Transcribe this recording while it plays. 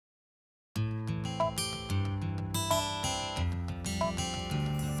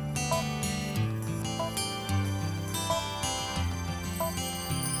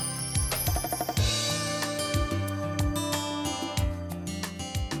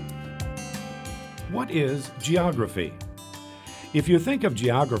What is geography? If you think of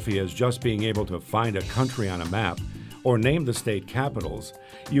geography as just being able to find a country on a map or name the state capitals,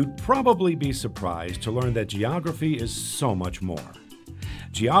 you'd probably be surprised to learn that geography is so much more.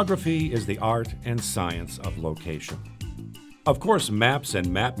 Geography is the art and science of location. Of course, maps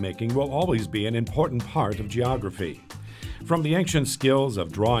and map making will always be an important part of geography. From the ancient skills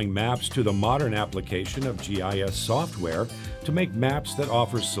of drawing maps to the modern application of GIS software to make maps that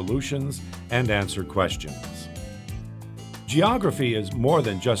offer solutions and answer questions. Geography is more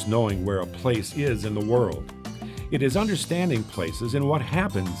than just knowing where a place is in the world. It is understanding places and what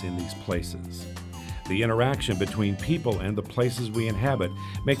happens in these places. The interaction between people and the places we inhabit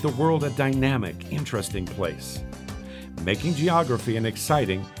make the world a dynamic, interesting place, making geography an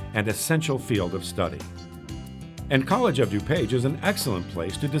exciting and essential field of study. And College of DuPage is an excellent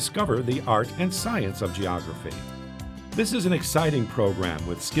place to discover the art and science of geography. This is an exciting program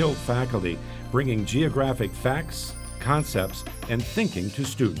with skilled faculty bringing geographic facts, concepts, and thinking to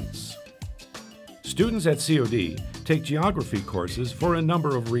students. Students at COD take geography courses for a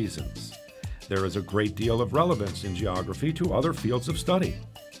number of reasons. There is a great deal of relevance in geography to other fields of study.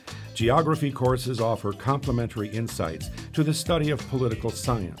 Geography courses offer complementary insights to the study of political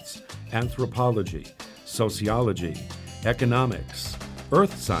science, anthropology, sociology, economics,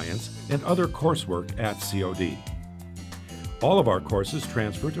 earth science, and other coursework at COD. All of our courses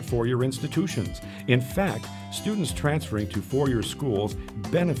transfer to four-year institutions. In fact, students transferring to four-year schools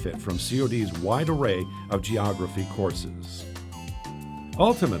benefit from COD's wide array of geography courses.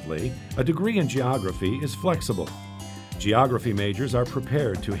 Ultimately, a degree in geography is flexible. Geography majors are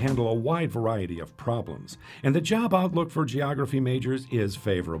prepared to handle a wide variety of problems, and the job outlook for geography majors is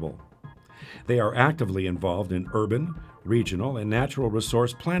favorable. They are actively involved in urban, regional, and natural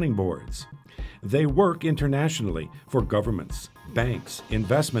resource planning boards. They work internationally for governments, banks,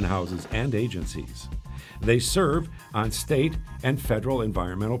 investment houses, and agencies. They serve on state and federal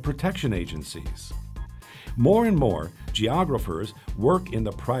environmental protection agencies. More and more, geographers work in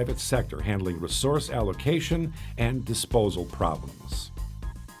the private sector handling resource allocation and disposal problems.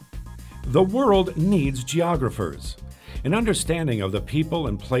 The world needs geographers. An understanding of the people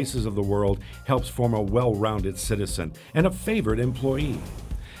and places of the world helps form a well-rounded citizen and a favored employee.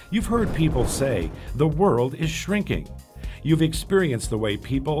 You've heard people say, the world is shrinking. You've experienced the way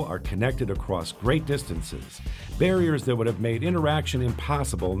people are connected across great distances, barriers that would have made interaction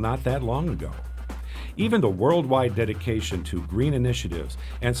impossible not that long ago. Even the worldwide dedication to green initiatives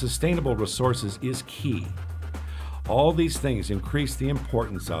and sustainable resources is key. All these things increase the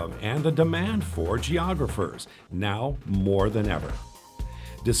importance of and the demand for geographers, now more than ever.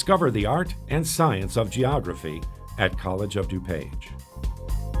 Discover the art and science of geography at College of DuPage.